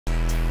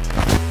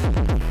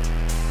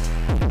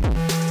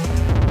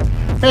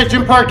Hey,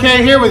 Jim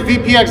Parquet here with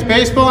VPX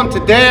Baseball, and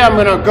today I'm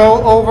going to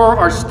go over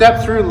our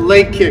step-through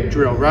leg kick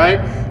drill, right?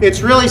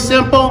 It's really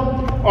simple.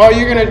 All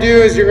you're going to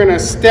do is you're going to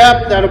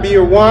step, that'll be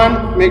your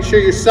one, make sure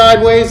you're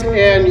sideways,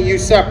 and you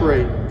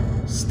separate.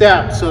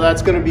 Step, so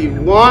that's going to be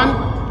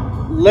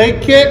one,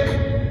 leg kick,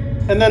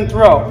 and then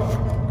throw.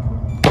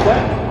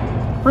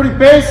 Okay? Pretty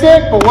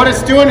basic, but what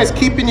it's doing is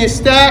keeping you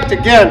stacked,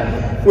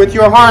 again, with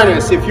your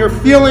harness. If you're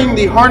feeling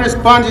the harness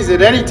bungees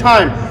at any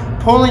time,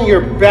 pulling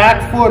your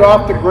back foot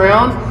off the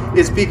ground,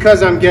 is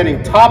because I'm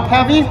getting top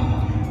heavy,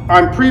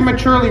 I'm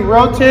prematurely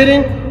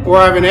rotating, or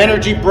I have an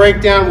energy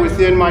breakdown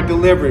within my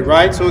delivery,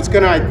 right? So it's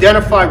going to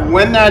identify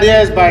when that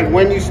is by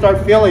when you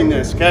start feeling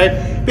this,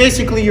 okay?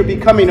 Basically, you're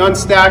becoming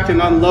unstacked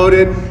and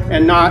unloaded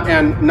and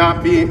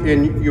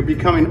you're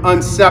becoming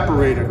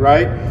unseparated,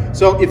 right?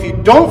 So if you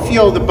don't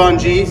feel the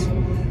bungees,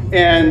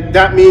 and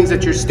that means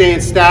that you're staying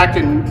stacked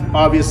and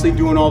obviously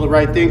doing all the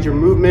right things, your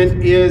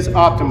movement is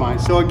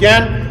optimized. So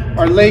again,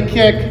 our leg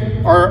kick,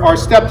 our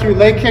step through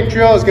leg kick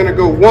drill is going to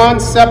go one,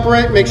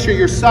 separate, make sure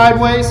you're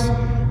sideways,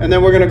 and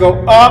then we're going to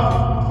go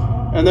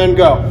up and then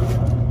go.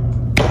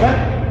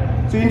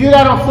 Okay? So you can do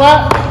that on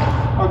flat.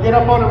 I'll get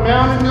up on a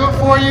mound and do it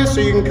for you so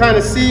you can kind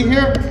of see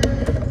here.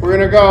 We're going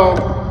to go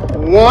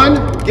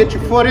one, get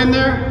your foot in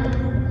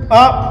there,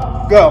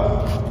 up,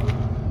 go.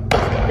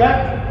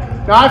 Okay?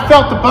 Now I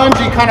felt the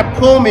bungee kind of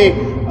pull me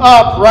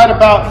up right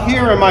about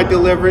here in my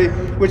delivery,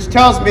 which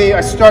tells me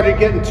I started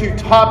getting too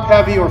top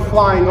heavy or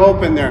flying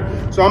open there.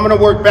 So I'm going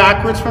to work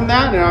backwards from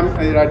that,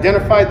 and it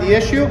identified the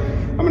issue.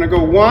 I'm going to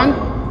go one,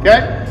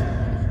 okay,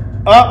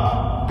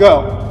 up,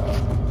 go.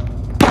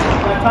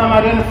 That time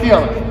I didn't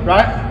feel it,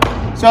 right?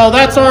 So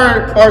that's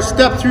our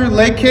step through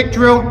leg kick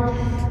drill.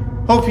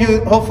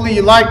 Hopefully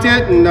you liked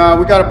it, and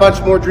we got a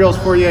bunch more drills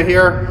for you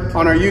here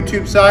on our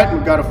YouTube site.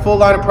 We've got a full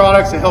line of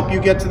products to help you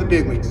get to the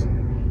big leagues.